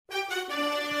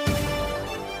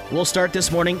We'll start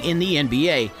this morning in the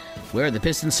NBA, where the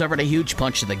Pistons suffered a huge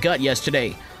punch to the gut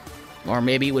yesterday. Or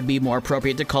maybe it would be more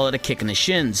appropriate to call it a kick in the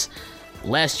shins.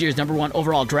 Last year's number 1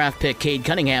 overall draft pick, Cade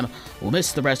Cunningham, will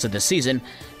miss the rest of the season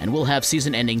and will have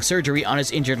season-ending surgery on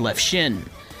his injured left shin.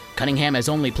 Cunningham has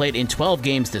only played in 12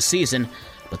 games this season,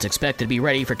 but is expected to be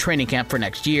ready for training camp for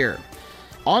next year.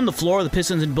 On the floor, the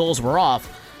Pistons and Bulls were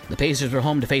off. The Pacers were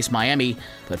home to face Miami,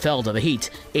 but fell to the Heat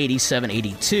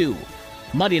 87-82.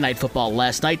 Monday Night Football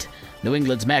last night, New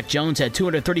England's Mac Jones had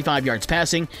 235 yards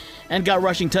passing and got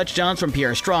rushing touchdowns from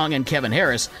Pierre Strong and Kevin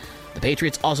Harris. The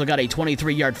Patriots also got a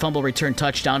 23-yard fumble return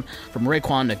touchdown from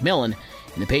Raekwon McMillan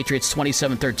in the Patriots'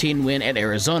 27-13 win at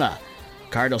Arizona.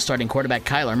 Cardinals starting quarterback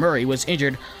Kyler Murray was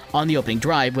injured on the opening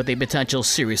drive with a potential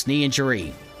serious knee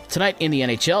injury. Tonight in the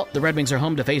NHL, the Red Wings are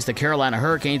home to face the Carolina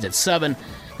Hurricanes at 7.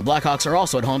 The Blackhawks are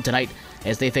also at home tonight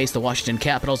as they face the Washington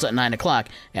Capitals at 9 o'clock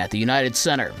at the United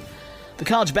Center. The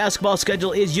college basketball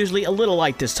schedule is usually a little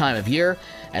light this time of year,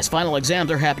 as final exams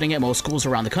are happening at most schools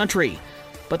around the country.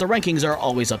 But the rankings are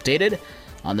always updated.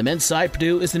 On the men's side,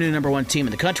 Purdue is the new number 1 team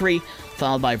in the country,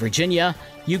 followed by Virginia,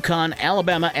 UConn,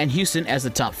 Alabama, and Houston as the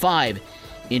top 5.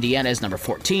 Indiana is number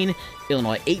 14,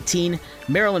 Illinois 18,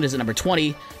 Maryland is at number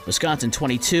 20, Wisconsin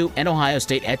 22, and Ohio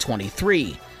State at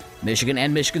 23. Michigan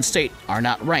and Michigan State are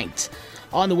not ranked.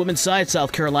 On the women's side,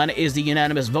 South Carolina is the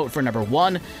unanimous vote for number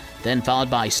 1, then followed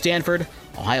by Stanford,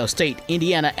 Ohio State,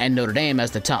 Indiana, and Notre Dame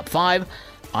as the top 5.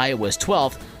 Iowa is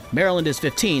 12th, Maryland is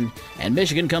 15, and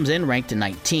Michigan comes in ranked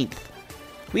 19th.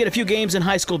 We had a few games in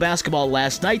high school basketball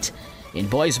last night. In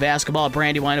boys basketball,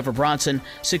 Brandywine over Bronson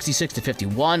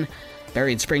 66-51.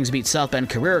 Berrien Springs beat South Bend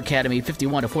Career Academy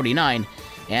 51-49,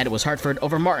 and it was Hartford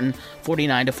over Martin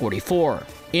 49-44.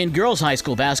 In girls high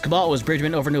school basketball, it was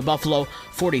Bridgman over New Buffalo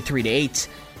 43-8.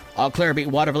 Eau Claire beat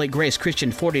Waterville Grace Christian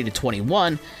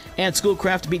 40-21, and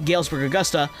Schoolcraft beat Galesburg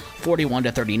Augusta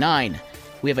 41-39.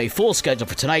 We have a full schedule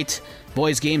for tonight.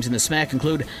 Boys games in the SMAC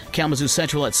include Kalamazoo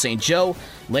Central at St. Joe.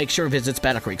 Lakeshore visits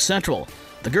Battle Creek Central.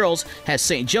 The girls has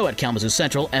St. Joe at Kalamazoo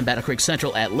Central and Battle Creek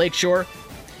Central at Lakeshore.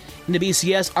 In the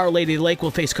BCS, Our Lady of the Lake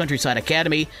will face Countryside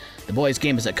Academy. The boys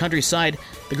game is at Countryside.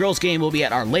 The girls game will be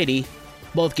at Our Lady.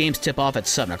 Both games tip off at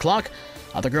 7 o'clock.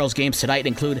 Other girls' games tonight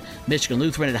include Michigan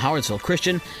Lutheran at Howardsville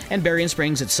Christian and Berrien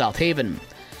Springs at South Haven.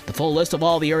 The full list of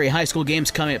all the area high school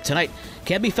games coming up tonight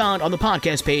can be found on the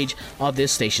podcast page of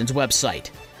this station's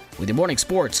website. With your morning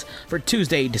sports for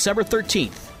Tuesday, December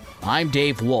 13th, I'm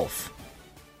Dave Wolf.